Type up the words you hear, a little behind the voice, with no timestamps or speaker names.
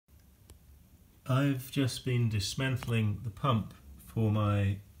I've just been dismantling the pump for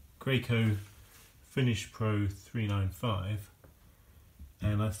my Graco FinishPro 395,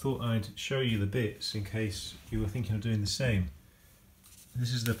 and I thought I'd show you the bits in case you were thinking of doing the same.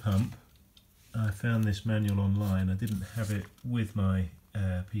 This is the pump. I found this manual online. I didn't have it with my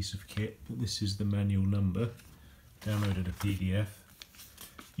piece of kit, but this is the manual number. Downloaded a PDF.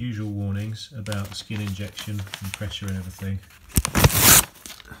 Usual warnings about skin injection and pressure and everything.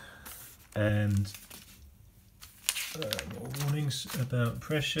 And more warnings about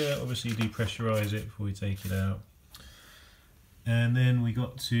pressure. Obviously depressurize it before we take it out. And then we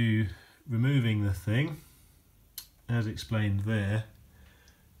got to removing the thing, as explained there.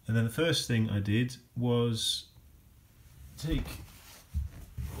 And then the first thing I did was take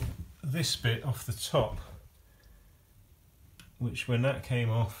this bit off the top, which when that came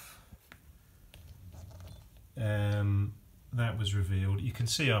off, that was revealed. You can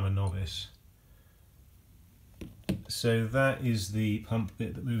see I'm a novice. So that is the pump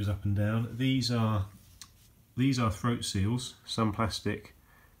bit that moves up and down. These are throat seals, some plastic,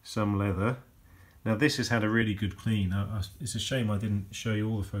 some leather. Now this has had a really good clean. It's a shame I didn't show you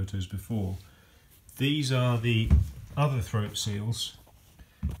all the photos before. These are the other throat seals,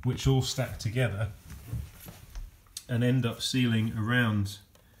 which all stack together and end up sealing around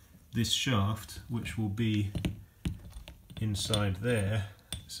this shaft, which will be inside there.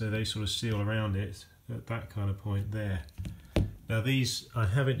 So they sort of seal around it at that kind of point there. Now these I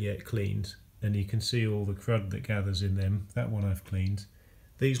haven't yet cleaned, and you can see all the crud that gathers in them. That one I've cleaned.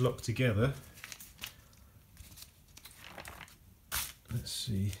 These lock together. Let's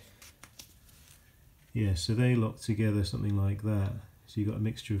see. Yeah, so they lock together something like that. So you've got a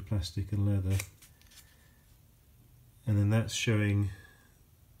mixture of plastic and leather. And then that's showing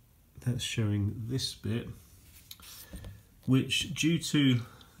this bit, which, due to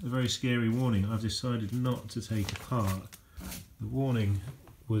a very scary warning, I've decided not to take apart. The warning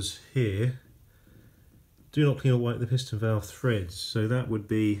was here: do not clean or wipe the piston valve threads. So that would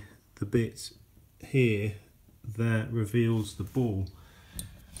be the bit here that reveals the ball.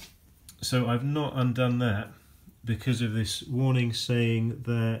 So I've not undone that because of this warning saying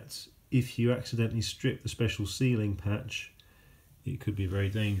that if you accidentally strip the special sealing patch, it could be very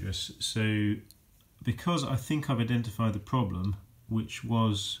dangerous. So because I think I've identified the problem, which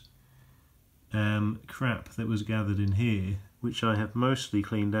was crap that was gathered in here, which I have mostly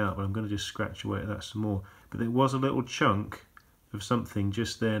cleaned out, but I'm going to just scratch away at that some more. But there was a little chunk of something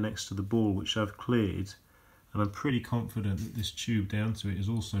just there next to the ball, which I've cleared, and I'm pretty confident that this tube down to it is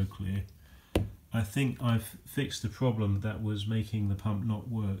also clear. I think I've fixed the problem that was making the pump not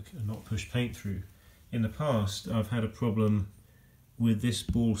work and not push paint through. In the past, I've had a problem with this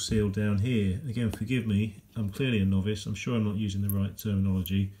ball seal down here. Again, forgive me, I'm clearly a novice. I'm sure I'm not using the right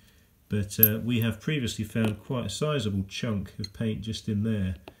terminology, but we have previously found quite a sizable chunk of paint just in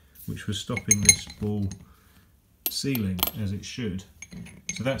there, which was stopping this ball sealing as it should.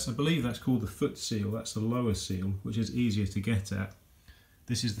 So that's, I believe that's called the foot seal. That's the lower seal, which is easier to get at.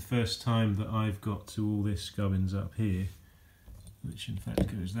 This is the first time that I've got to all this gubbins up here, which in fact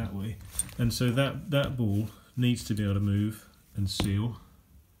goes that way. And so that ball needs to be able to move and seal.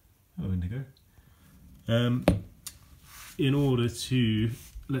 Hello, Indigo. In order to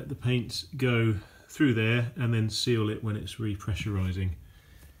let the paint go through there and then seal it when it's repressurizing.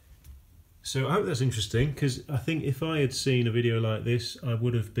 So I hope that's interesting, because I think if I had seen a video like this, I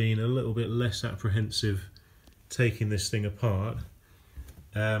would have been a little bit less apprehensive taking this thing apart.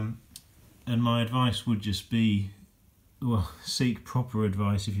 And my advice would just be, well, seek proper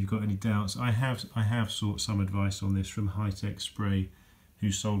advice if you've got any doubts. I have sought some advice on this from Hi-Tec Spray,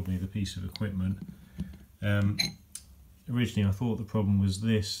 who sold me the piece of equipment. Originally I thought the problem was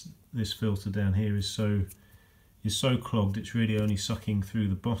this filter down here is so clogged it's really only sucking through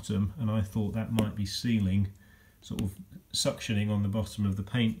the bottom, and I thought that might be sealing, sort of suctioning on the bottom of the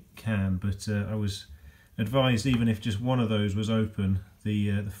paint can, but I was advised even if just one of those was open,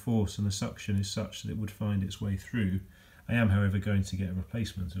 the force and the suction is such that it would find its way through. I am, however, going to get a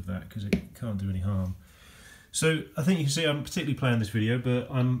replacement of that because it can't do any harm. So I think you can see I'm particularly playing this video, but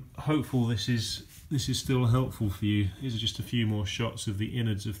I'm hopeful this is still helpful for you. These are just a few more shots of the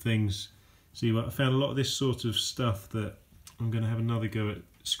innards of things. See, I found a lot of this sort of stuff that I'm going to have another go at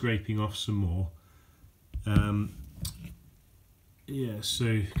scraping off some more. Yeah,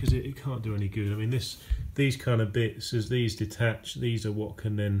 so because it can't do any good. I mean, these kind of bits, as these detach, these are what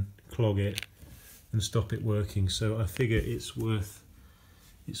can then clog it and stop it working. So I figure it's worth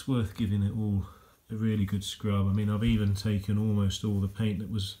giving it all a really good scrub. I mean, I've even taken almost all the paint that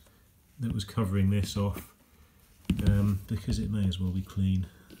was covering this off, because it may as well be clean.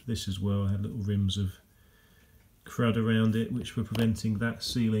 this as well. I had little rims of crud around it which were preventing that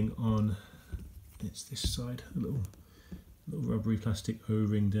sealing on, it's this side, a little rubbery plastic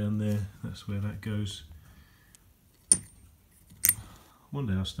O-ring down there, that's where that goes. One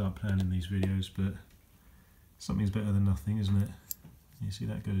day I'll start planning these videos, but something's better than nothing, isn't it? You see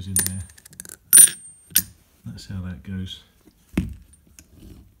that goes in there. That's how that goes.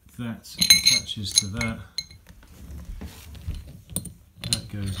 That attaches to that. That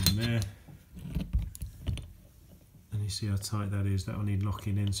goes in there. And you see how tight that is. That will need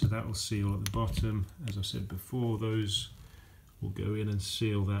locking in, so that will seal at the bottom. As I said before, those will go in and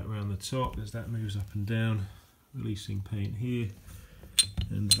seal that around the top as that moves up and down, releasing paint here.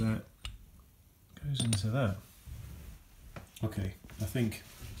 And that goes into that. Okay, I think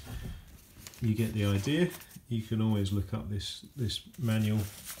you get the idea. You can always look up this manual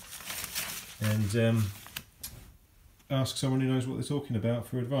and ask someone who knows what they're talking about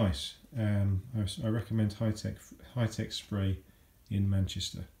for advice. I recommend Hi-Tec Spray in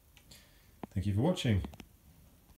Manchester. Thank you for watching.